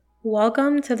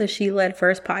Welcome to the She Led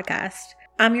First podcast.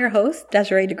 I'm your host,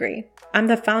 Desiree Degree. I'm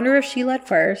the founder of She Led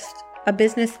First, a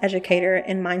business educator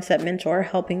and mindset mentor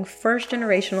helping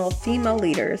first-generational female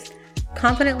leaders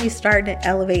confidently start and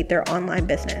elevate their online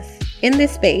business. In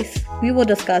this space, we will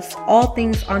discuss all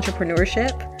things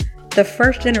entrepreneurship, the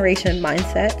first-generation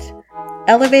mindset,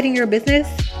 elevating your business,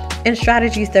 and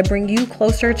strategies that bring you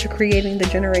closer to creating the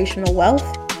generational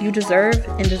wealth you deserve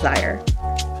and desire.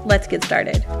 Let's get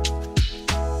started.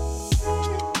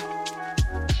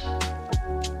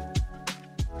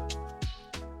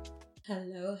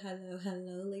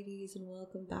 Hello, ladies, and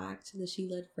welcome back to the She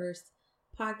Led First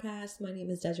podcast. My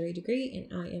name is Desiree Degree,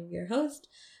 and I am your host.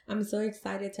 I'm so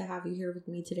excited to have you here with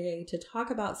me today to talk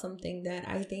about something that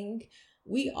I think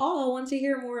we all want to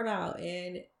hear more about.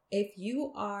 And if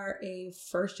you are a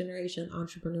first-generation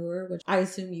entrepreneur, which I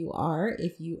assume you are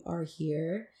if you are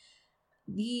here,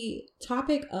 the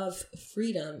topic of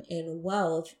freedom and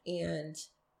wealth and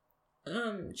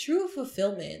true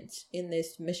fulfillment in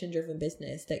this mission-driven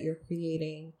business that you're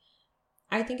creating,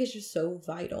 I think it's just so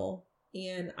vital.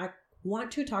 And I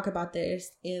want to talk about this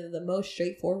in the most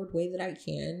straightforward way that I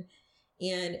can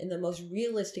and in the most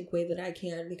realistic way that I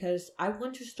can, because I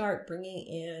want to start bringing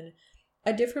in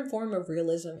a different form of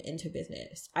realism into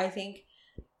business. I think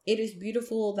it is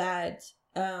beautiful that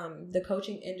the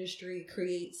coaching industry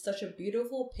creates such a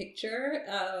beautiful picture.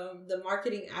 The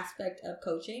marketing aspect of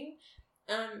coaching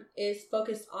is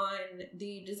focused on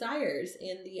the desires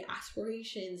and the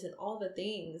aspirations and all the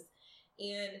things.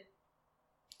 And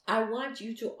I want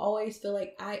you to always feel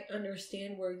like I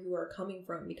understand where you are coming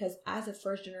from, because as a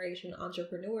first generation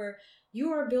entrepreneur,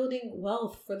 you are building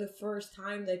wealth for the first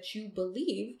time that you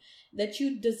believe that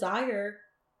you desire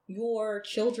your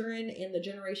children and the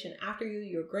generation after you,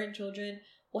 your grandchildren,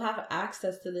 will have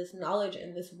access to this knowledge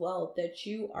and this wealth that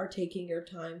you are taking your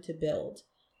time to build.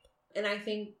 And I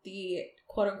think the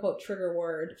quote unquote trigger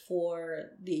word for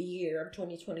the year of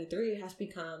 2023 has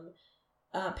become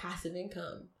passive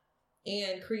income.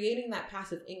 And creating that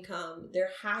passive income, there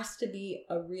has to be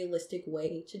a realistic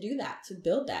way to do that, to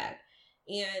build that.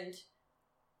 And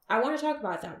I want to talk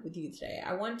about that with you today.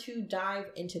 I want to dive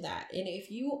into that. And if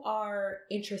you are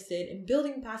interested in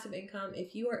building passive income,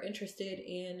 if you are interested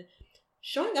in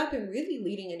showing up and really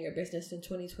leading in your business in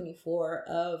 2024,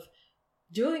 of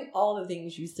doing all the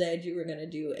things you said you were going to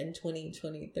do in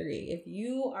 2023. If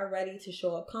you are ready to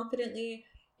show up confidently,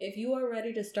 if you are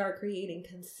ready to start creating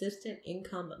consistent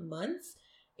income months,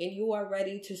 and you are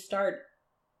ready to start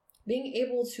being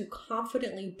able to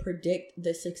confidently predict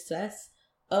the success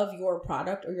of your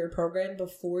product or your program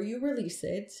before you release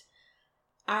it,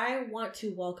 I want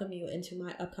to welcome you into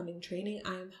my upcoming training.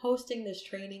 I am hosting this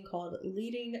training called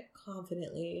Leading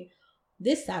Confidently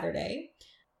this Saturday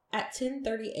at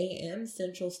 10:30 a.m.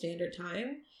 Central Standard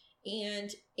Time. And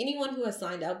anyone who has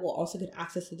signed up will also get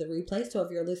access to the replay. So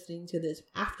if you're listening to this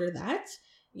after that,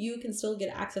 you can still get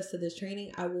access to this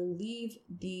training. I will leave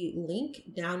the link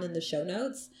down in the show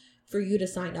notes for you to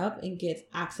sign up and get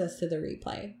access to the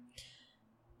replay.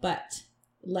 But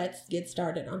let's get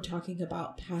started on talking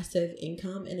about passive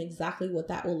income and exactly what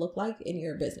that will look like in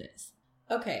your business.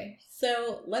 Okay,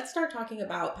 so let's start talking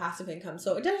about passive income.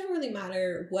 So it doesn't really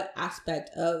matter what aspect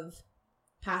of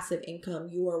passive income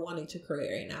you are wanting to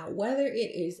create right now, whether it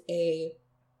is a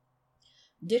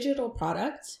digital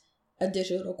product, a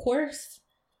digital course,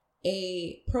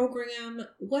 a program,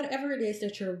 whatever it is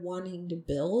that you're wanting to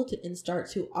build and start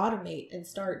to automate and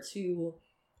start to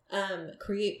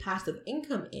create passive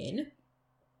income in.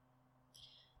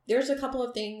 There's a couple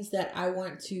of things that I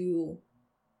want to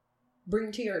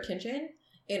bring to your attention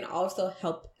and also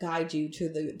help guide you to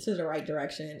the right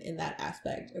direction in that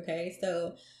aspect. Okay,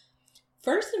 so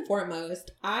first and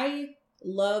foremost, I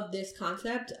love this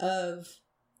concept of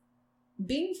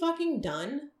being fucking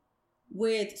done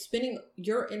with spending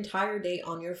your entire day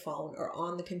on your phone or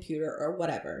on the computer or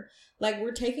whatever. Like,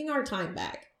 we're taking our time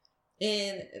back.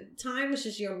 And time is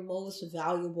just your most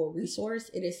valuable resource.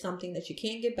 It is something that you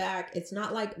can't get back. It's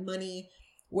not like money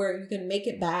where you can make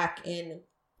it back and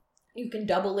you can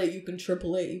double it, you can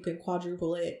triple it, you can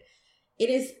quadruple it. It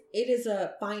is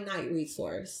a finite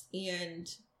resource, and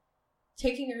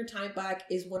taking your time back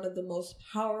is one of the most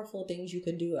powerful things you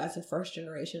can do as a first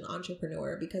generation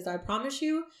entrepreneur, because I promise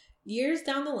you, years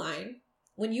down the line,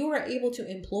 when you are able to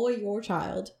employ your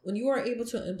child, when you are able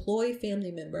to employ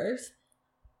family members,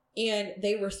 and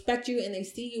they respect you and they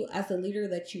see you as the leader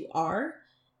that you are,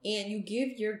 and you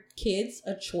give your kids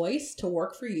a choice to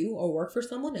work for you or work for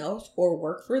someone else or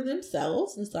work for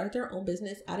themselves and start their own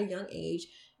business at a young age,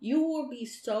 you will be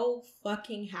so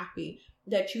fucking happy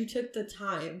that you took the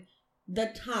time,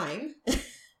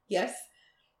 yes,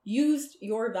 used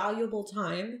your valuable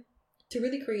time to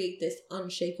really create this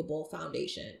unshakable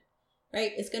foundation,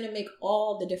 right? It's going to make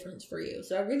all the difference for you.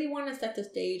 So I really want to set the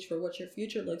stage for what your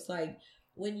future looks like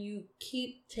when you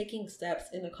keep taking steps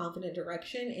in a confident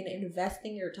direction and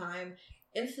investing your time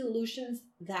in solutions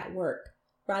that work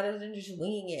rather than just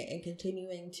winging it and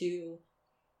continuing to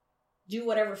do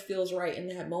whatever feels right in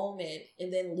that moment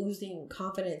and then losing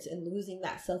confidence and losing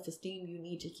that self-esteem you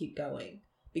need to keep going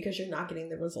because you're not getting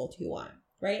the result you want,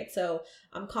 right? So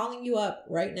I'm calling you up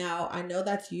right now. I know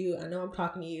that's you. I know I'm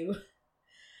talking to you.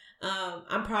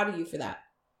 I'm proud of you for that.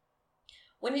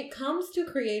 When it comes to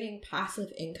creating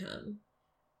passive income,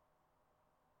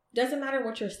 doesn't matter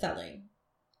what you're selling,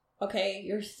 okay?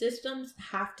 Your systems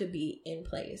have to be in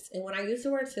place. And when I use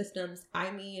the word systems,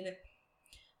 I mean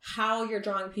how you're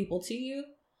drawing people to you,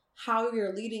 how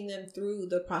you're leading them through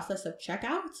the process of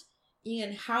checkout,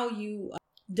 and how you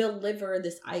deliver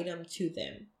this item to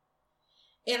them.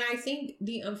 And I think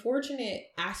the unfortunate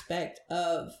aspect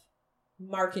of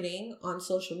marketing on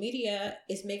social media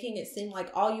is making it seem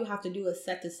like all you have to do is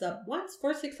set this up once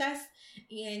for success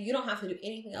and you don't have to do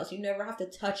anything else. You never have to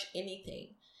touch anything.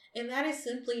 And that is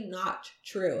simply not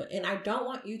true. And I don't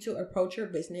want you to approach your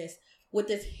business with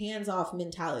this hands-off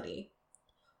mentality.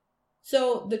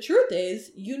 So the truth is,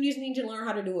 you just need to learn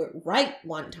how to do it right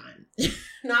one time.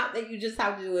 Not that you just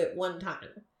have to do it one time,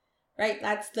 right?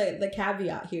 That's the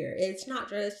caveat here. It's not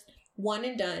just one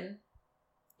and done.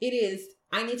 It is,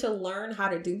 I need to learn how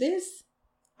to do this.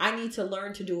 I need to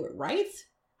learn to do it right.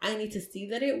 I need to see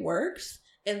that it works,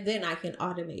 and then I can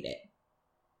automate it.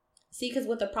 See, because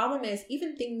what the problem is,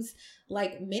 even things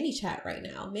like ManyChat right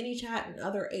now, ManyChat and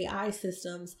other AI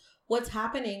systems, what's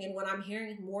happening and what I'm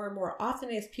hearing more and more often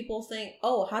is people saying,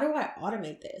 oh, how do I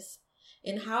automate this?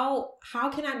 And how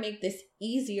can I make this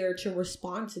easier to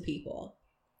respond to people?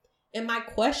 And my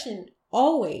question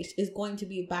always is going to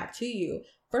be back to you.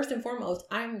 First and foremost,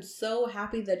 I'm so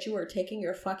happy that you are taking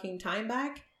your fucking time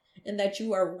back and that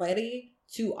you are ready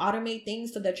to automate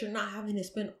things so that you're not having to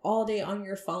spend all day on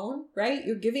your phone, right?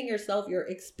 You're giving yourself, you're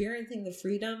experiencing the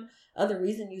freedom of the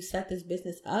reason you set this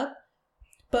business up.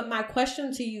 But my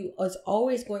question to you is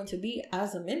always going to be,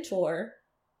 as a mentor,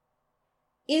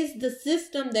 is the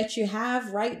system that you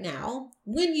have right now,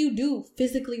 when you do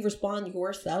physically respond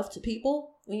yourself to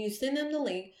people, when you send them the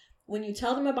link, when you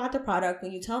tell them about the product,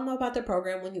 when you tell them about the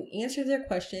program, when you answer their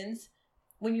questions,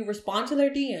 when you respond to their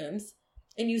DMs,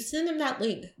 and you send them that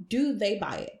link, do they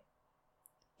buy it?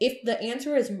 If the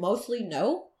answer is mostly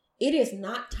no, it is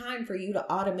not time for you to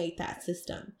automate that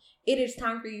system. It is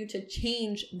time for you to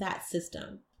change that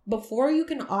system. Before you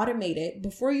can automate it,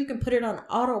 before you can put it on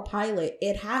autopilot,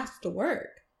 it has to work,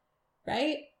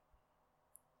 right?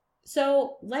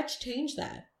 So let's change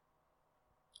that,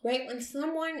 right? When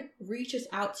someone reaches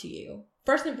out to you,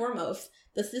 first and foremost,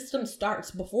 the system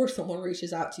starts before someone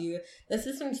reaches out to you. The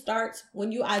system starts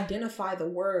when you identify the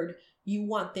word you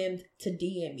want them to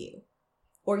DM you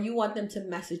or you want them to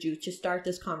message you to start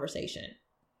this conversation,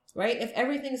 right? If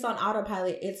everything's on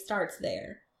autopilot, it starts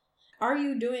there. Are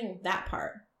you doing that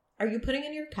part? Are you putting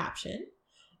in your caption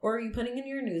or are you putting in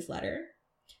your newsletter,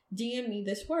 DM me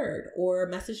this word or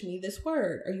message me this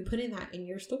word? Are you putting that in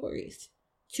your stories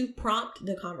to prompt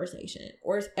the conversation?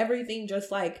 Or is everything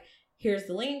just like, here's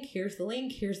the link, here's the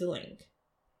link, here's the link?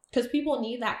 Because people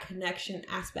need that connection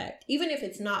aspect, even if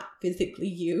it's not physically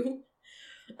you,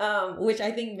 which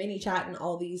I think ManyChat and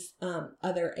all these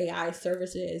other AI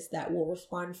services that will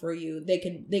respond for you, they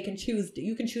can choose,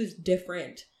 you can choose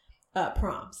different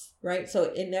prompts, right?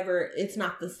 So it's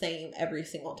not the same every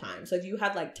single time. So if you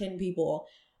had like 10 people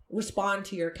respond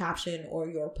to your caption or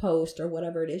your post or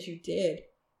whatever it is you did,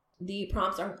 the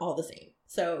prompts aren't all the same.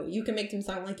 So you can make them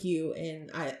sound like you.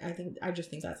 And I just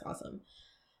think that's awesome.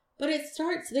 But it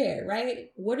starts there, right?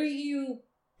 What are you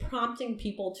prompting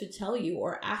people to tell you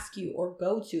or ask you or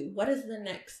go to? What is the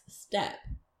next step?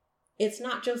 It's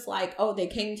not just like, oh, they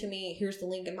came to me, here's the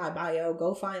link in my bio,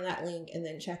 go find that link and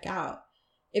then check out.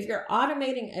 If you're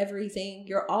automating everything,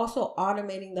 you're also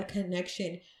automating the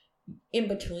connection in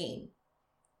between,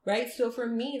 right? So for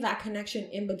me, that connection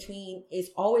in between is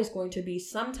always going to be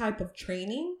some type of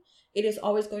training. It is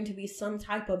always going to be some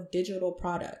type of digital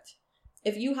product.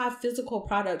 If you have physical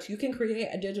products, you can create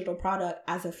a digital product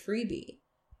as a freebie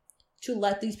to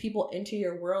let these people into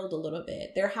your world a little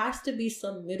bit. There has to be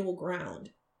some middle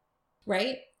ground,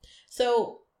 right?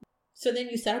 So then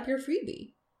you set up your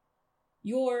freebie.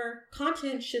 Your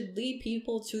content should lead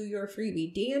people to your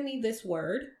freebie. DM me this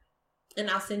word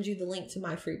and I'll send you the link to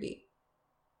my freebie,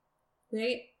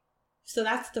 right? So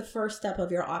that's the first step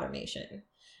of your automation.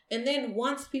 And then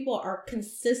once people are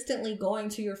consistently going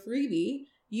to your freebie,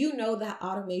 you know that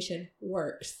automation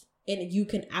works and you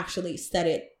can actually set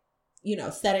it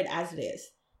as it is.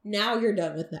 Now you're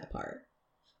done with that part.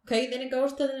 Okay, then it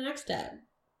goes to the next step,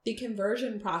 the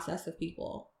conversion process of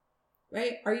people,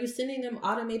 right? Are you sending them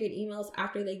automated emails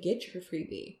after they get your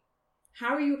freebie?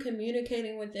 How are you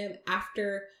communicating with them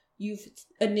after you've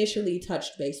initially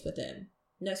touched base with them?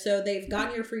 Now, so they've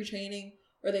gotten your free training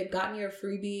or they've gotten your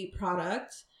freebie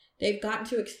product. They've gotten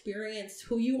to experience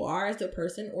who you are as a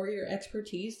person or your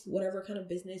expertise, whatever kind of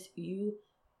business you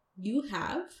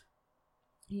have,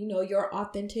 your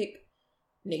authentic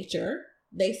nature.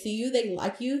 They see you, they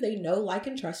like you, they know, like,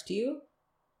 and trust you.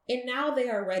 And now they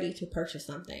are ready to purchase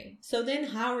something. So then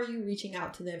how are you reaching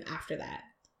out to them after that?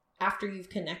 After you've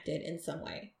connected in some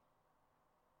way,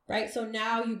 right? So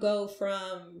now you go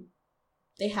from,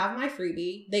 they have my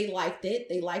freebie, they liked it,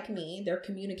 they like me, they're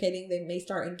communicating, they may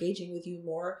start engaging with you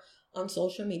more on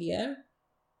social media.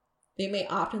 They may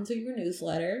opt into your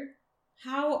newsletter.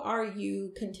 How are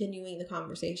you continuing the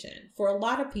conversation? For a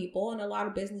lot of people and a lot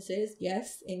of businesses,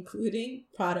 yes, including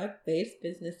product-based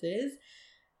businesses,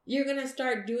 you're going to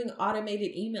start doing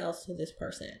automated emails to this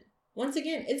person. Once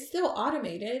again, it's still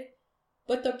automated,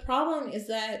 but the problem is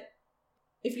that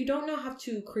if you don't know how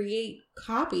to create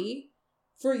copy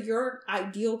for your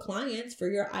ideal clients, for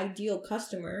your ideal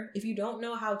customer, if you don't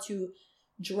know how to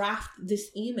draft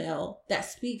this email that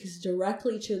speaks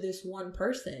directly to this one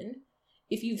person,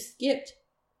 if you've skipped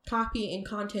copy and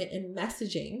content and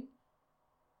messaging,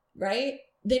 right,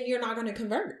 then you're not going to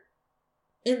convert.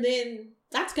 And then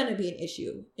that's going to be an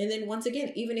issue. And then once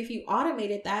again, even if you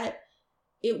automated that,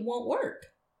 it won't work.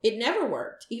 It never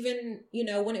worked, even,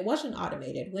 when it wasn't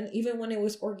automated, even when it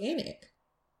was organic,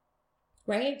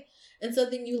 right? And so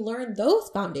then you learn those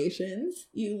foundations,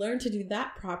 you learn to do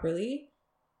that properly,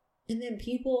 and then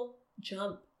people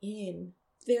jump in.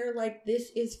 They're like,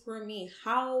 this is for me.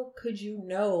 How could you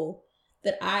know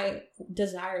that I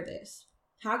desire this?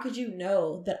 How could you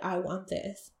know that I want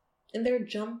this? And they're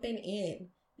jumping in.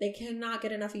 They cannot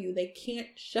get enough of you. They can't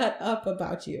shut up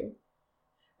about you,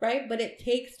 right? But it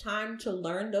takes time to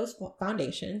learn those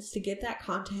foundations, to get that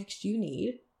context you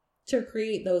need to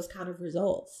create those kind of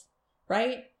results,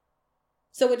 right?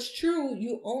 So it's true,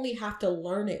 you only have to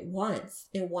learn it once.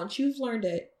 And once you've learned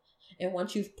it, and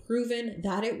once you've proven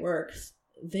that it works,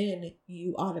 then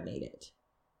you automate it.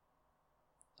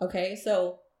 Okay,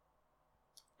 so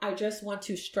I just want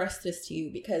to stress this to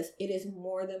you because it is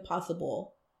more than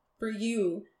possible for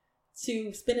you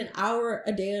to spend an hour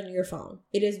a day on your phone.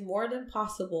 It is more than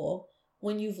possible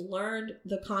when you've learned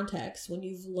the context, when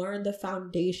you've learned the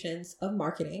foundations of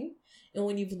marketing, and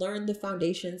when you've learned the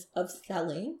foundations of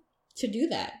selling, to do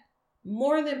that.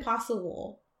 More than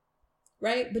possible,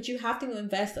 right? But you have to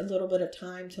invest a little bit of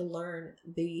time to learn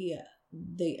the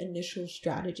initial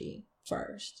strategy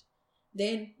first.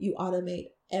 Then you automate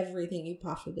everything you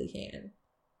possibly can,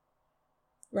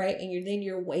 right? And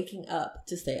you're waking up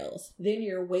to sales. Then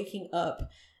you're waking up,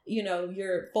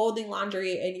 you're folding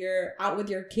laundry and you're out with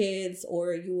your kids,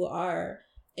 or you are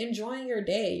enjoying your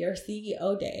day, your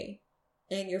CEO day,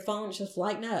 and your phone's just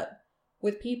lighting up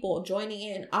with people joining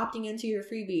in, opting into your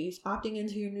freebies, opting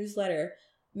into your newsletter,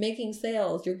 making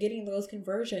sales. You're getting those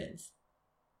conversions,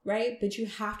 right? But you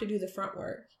have to do the front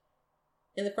work.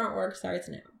 And the front work starts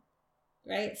now,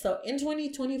 right? So in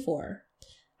 2024,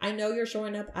 I know you're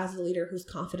showing up as a leader who's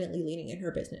confidently leading in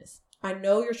her business. I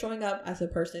know you're showing up as a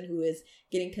person who is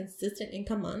getting consistent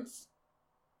income months,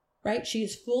 right? She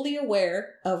is fully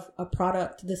aware of a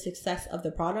product, the success of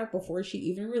the product before she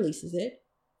even releases it.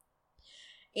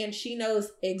 And she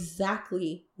knows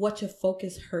exactly what to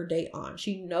focus her day on.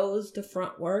 She knows the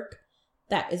front work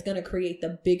that is going to create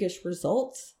the biggest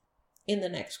results in the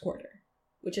next quarter,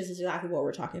 which is exactly what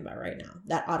we're talking about right now.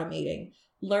 That automating,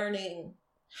 learning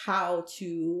how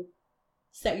to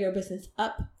set your business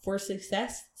up for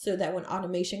success so that when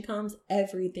automation comes,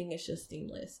 everything is just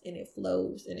seamless and it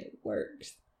flows and it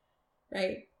works,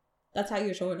 right? That's how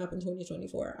you're showing up in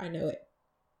 2024. I know it.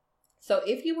 So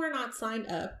if you are not signed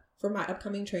up for my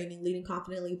upcoming training, Leading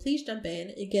Confidently, please jump in.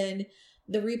 Again,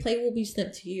 the replay will be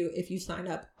sent to you if you sign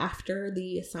up after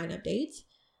the sign up date.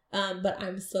 But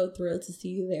I'm so thrilled to see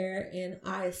you there. And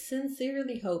I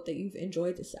sincerely hope that you've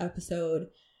enjoyed this episode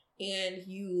and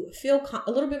you feel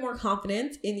a little bit more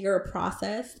confident in your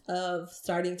process of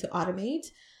starting to automate.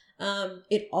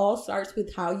 It all starts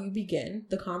with how you begin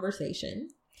the conversation.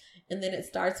 And then it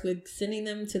starts with sending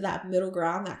them to that middle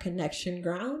ground, that connection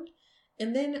ground,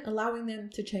 and then allowing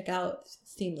them to check out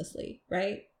seamlessly,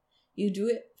 right? You do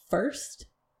it first,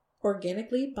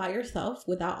 organically, by yourself,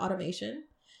 without automation.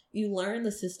 You learn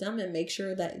the system and make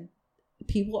sure that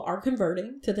people are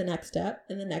converting to the next step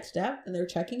and the next step, and they're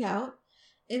checking out.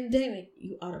 And then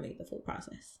you automate the full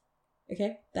process.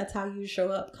 Okay? That's how you show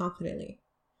up confidently.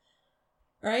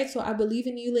 All right, so I believe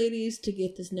in you ladies to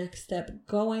get this next step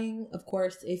going. Of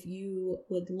course, if you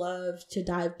would love to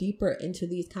dive deeper into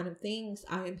these kind of things,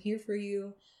 I am here for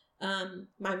you.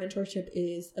 My mentorship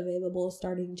is available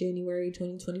starting January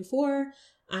 2024.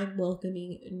 I'm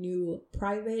welcoming new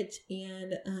private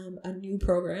and a new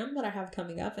program that I have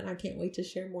coming up, and I can't wait to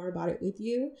share more about it with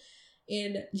you.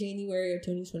 In January of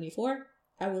 2024,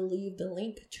 I will leave the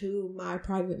link to my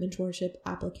private mentorship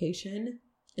application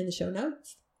in the show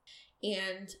notes.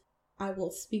 And I will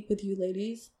speak with you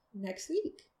ladies next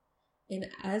week. And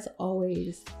as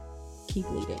always, keep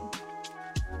leading.